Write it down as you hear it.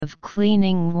of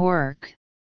cleaning work,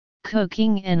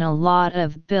 cooking and a lot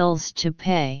of bills to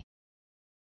pay.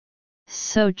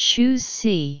 So choose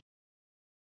C.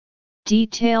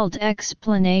 Detailed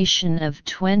explanation of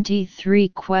 23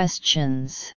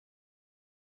 questions.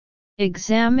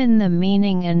 Examine the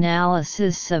meaning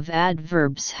analysis of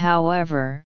adverbs.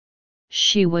 However,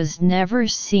 she was never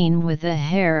seen with a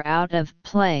hair out of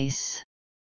place.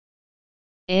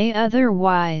 A.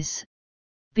 Otherwise.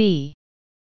 B.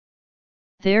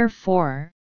 Therefore.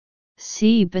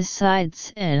 C.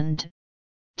 Besides and.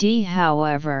 D.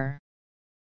 However.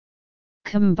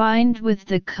 Combined with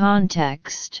the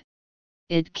context,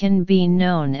 it can be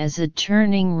known as a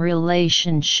turning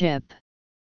relationship,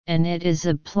 and it is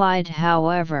applied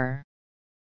however.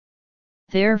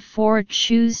 Therefore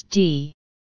choose D.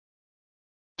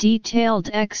 Detailed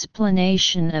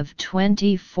explanation of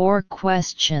 24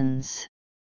 questions.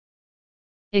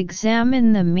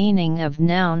 Examine the meaning of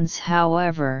nouns.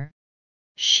 However,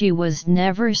 she was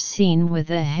never seen with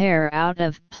a hair out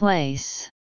of place.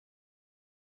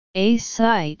 A.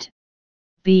 Sight.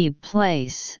 B.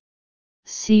 Place.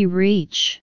 C.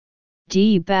 Reach.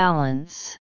 D.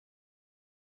 Balance.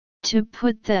 To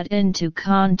put that into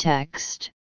context,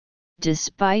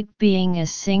 despite being a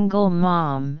single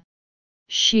mom,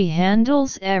 she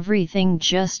handles everything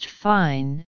just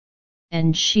fine,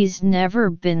 and she's never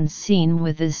been seen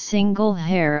with a single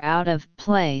hair out of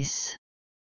place.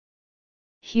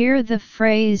 Here the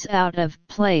phrase out of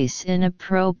place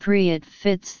inappropriate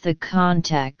fits the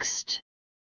context.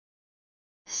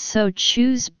 So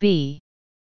choose B.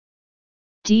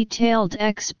 Detailed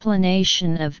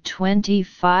explanation of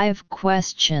 25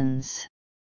 questions.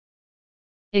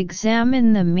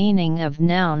 Examine the meaning of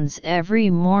nouns. Every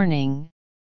morning,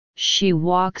 she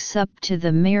walks up to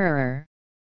the mirror,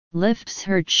 lifts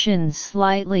her chin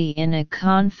slightly in a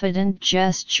confident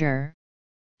gesture,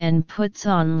 and puts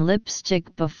on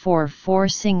lipstick before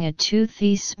forcing a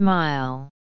toothy smile.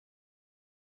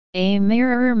 A.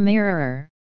 Mirror mirror.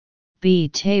 B.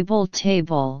 Table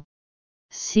table.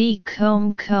 C.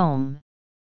 Comb comb.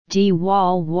 D.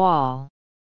 Wall wall.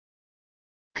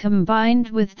 Combined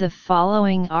with the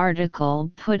following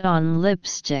article, put on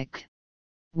lipstick,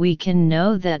 we can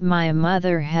know that my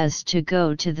mother has to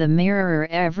go to the mirror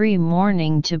every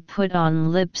morning to put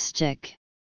on lipstick.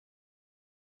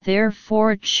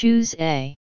 Therefore choose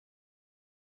A.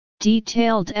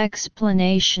 Detailed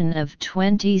explanation of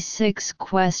 26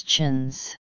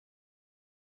 questions.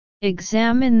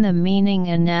 Examine the meaning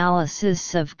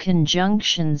analysis of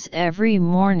conjunctions. Every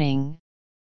morning,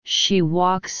 she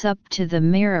walks up to the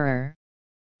mirror,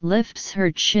 lifts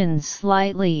her chin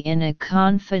slightly in a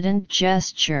confident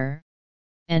gesture,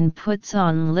 and puts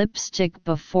on lipstick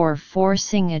before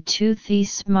forcing a toothy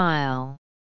smile.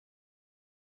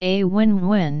 A.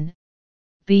 When.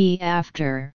 B.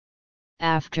 After.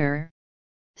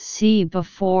 C.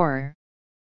 Before.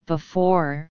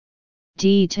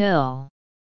 D. Till.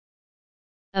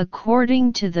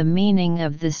 According to the meaning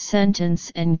of the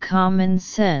sentence and common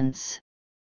sense,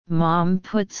 Mom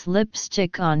puts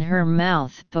lipstick on her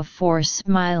mouth before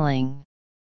smiling.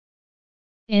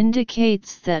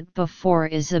 Indicates that before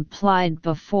is applied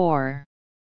before.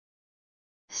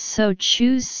 So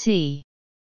choose C.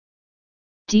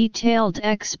 Detailed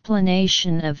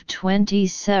explanation of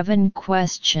 27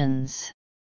 questions.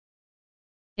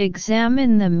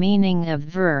 Examine the meaning of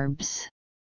verbs.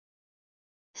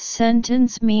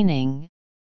 Sentence meaning: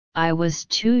 I was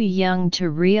too young to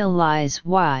realize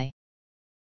why.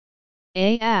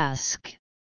 A. Ask.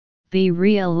 B.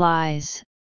 Realize.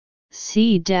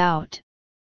 C. Doubt.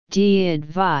 D.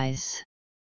 Advise.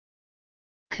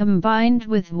 Combined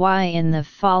with why in the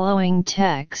following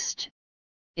text,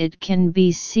 it can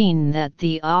be seen that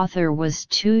the author was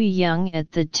too young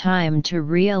at the time to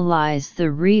realize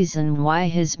the reason why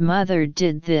his mother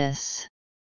did this.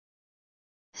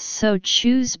 So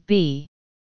choose B.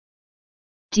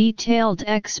 Detailed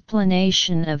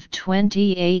explanation of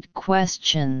 28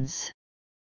 questions.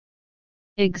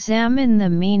 Examine the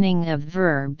meaning of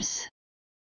verbs.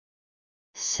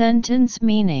 Sentence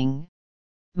meaning: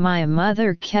 my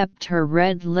mother kept her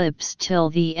red lips till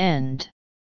the end.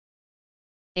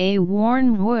 A.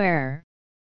 Worn where.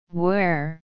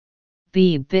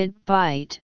 B. Bit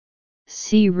bite.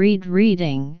 C. Read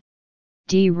reading.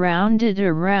 D. Rounded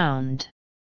around.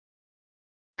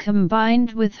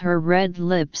 Combined with her red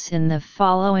lips in the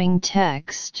following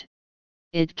text,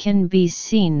 it can be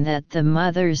seen that the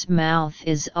mother's mouth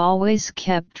is always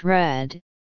kept red,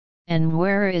 and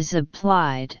where is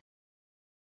applied.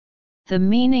 The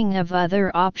meaning of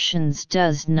other options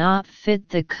does not fit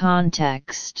the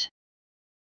context.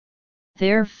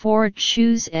 Therefore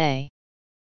choose A.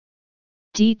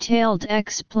 Detailed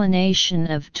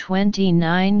explanation of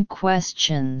 29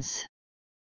 questions.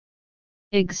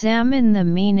 Examine the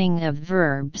meaning of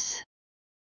verbs.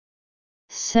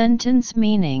 Sentence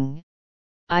meaning: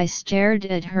 I stared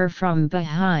at her from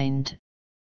behind,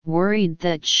 worried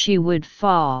that she would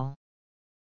fall.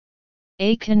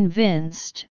 A.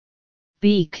 Convinced.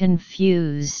 B.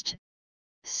 Confused.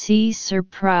 C.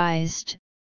 Surprised.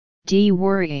 D.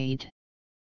 Worried.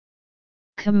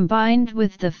 Combined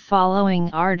with the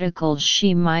following article,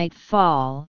 she might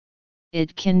fall,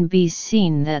 it can be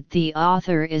seen that the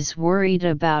author is worried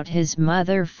about his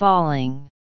mother falling.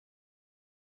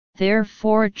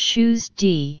 Therefore choose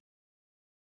D.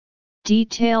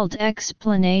 Detailed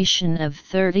explanation of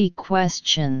 30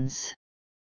 questions.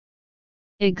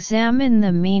 Examine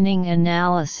the meaning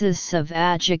analysis of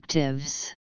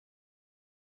adjectives.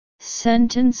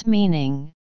 Sentence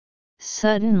meaning: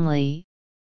 suddenly,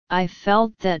 I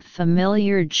felt that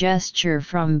familiar gesture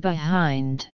from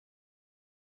behind.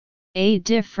 A.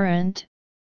 Different.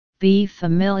 B.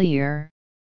 Familiar.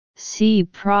 C.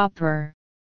 Proper.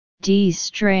 D.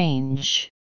 Strange.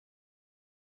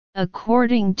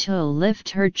 According to lift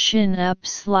her chin up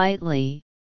slightly,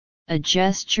 a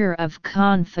gesture of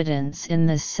confidence in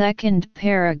the second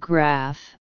paragraph.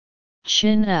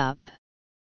 Chin up.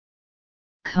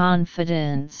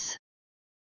 Confidence.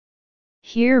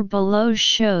 Here below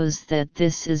shows that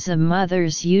this is a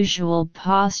mother's usual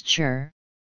posture,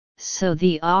 so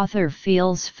the author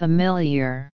feels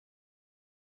familiar.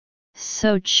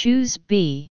 So choose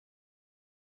B.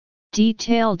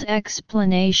 Detailed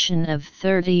explanation of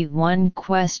 31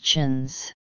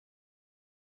 questions.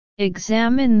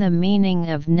 Examine the meaning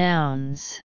of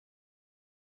nouns.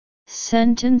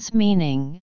 Sentence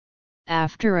meaning: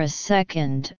 after a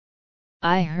second,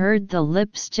 I heard the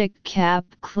lipstick cap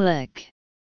click.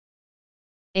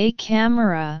 A.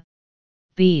 Camera.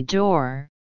 B. Door.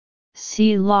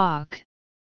 C. Lock.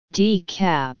 D.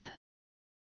 Cap.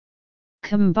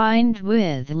 Combined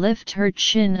with lift her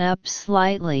chin up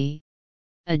slightly,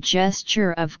 a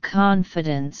gesture of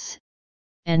confidence,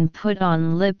 and put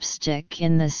on lipstick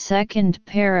in the second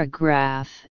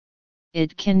paragraph,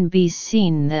 it can be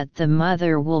seen that the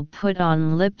mother will put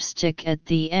on lipstick at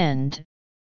the end,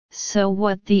 so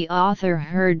what the author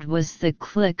heard was the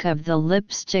click of the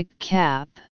lipstick cap.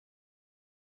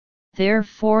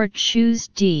 Therefore choose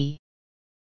D.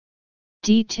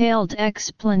 Detailed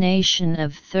explanation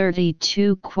of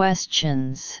 32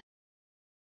 questions.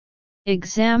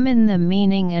 Examine the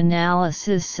meaning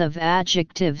analysis of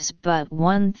adjectives. But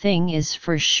one thing is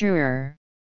for sure: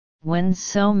 when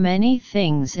so many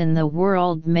things in the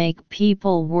world make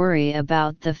people worry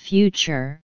about the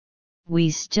future,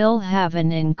 we still have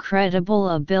an incredible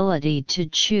ability to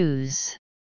choose.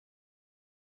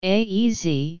 A.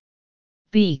 Easy.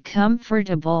 B.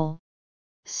 Comfortable.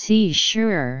 C.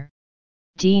 Sure.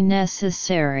 D.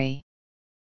 Necessary.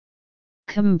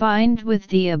 Combined with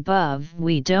the above,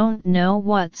 we don't know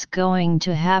what's going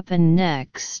to happen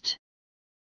next.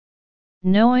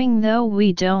 Knowing though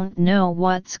we don't know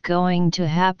what's going to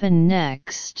happen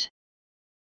next.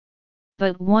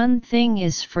 But one thing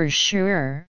is for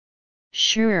sure,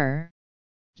 sure,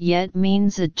 yet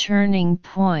means a turning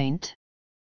point.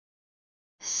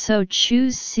 So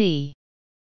choose C.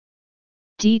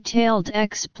 Detailed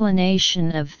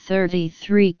explanation of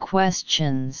 33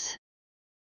 questions.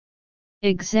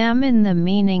 Examine the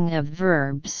meaning of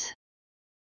verbs.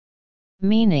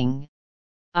 Meaning: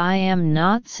 I am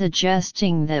not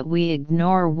suggesting that we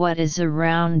ignore what is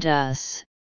around us,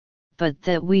 but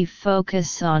that we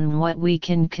focus on what we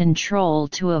can control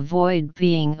to avoid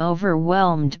being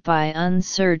overwhelmed by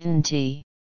uncertainty.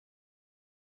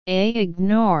 A.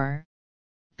 Ignore.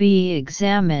 B.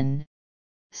 Examine.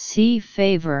 C.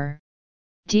 Favor.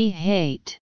 D.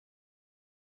 Hate.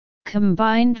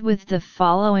 Combined with the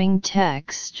following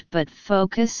text but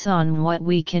focus on what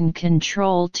we can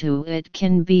control to, it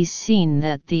can be seen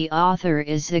that the author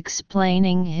is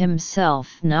explaining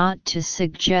himself not to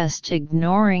suggest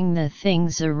ignoring the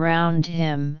things around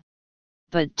him,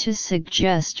 but to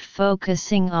suggest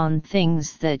focusing on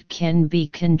things that can be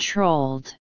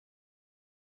controlled.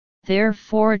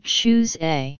 Therefore choose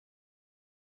A.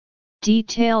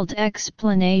 Detailed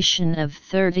explanation of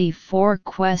 34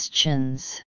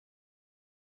 questions.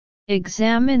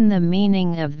 Examine the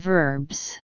meaning of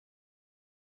verbs.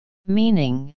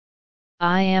 Meaning: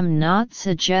 I am not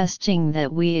suggesting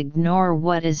that we ignore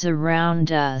what is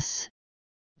around us,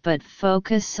 but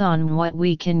focus on what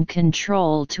we can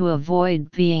control to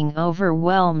avoid being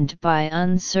overwhelmed by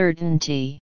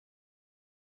uncertainty.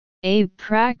 A.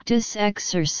 Practice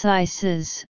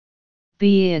exercises.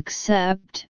 B.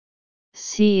 Accept.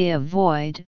 C.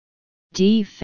 Avoid. D.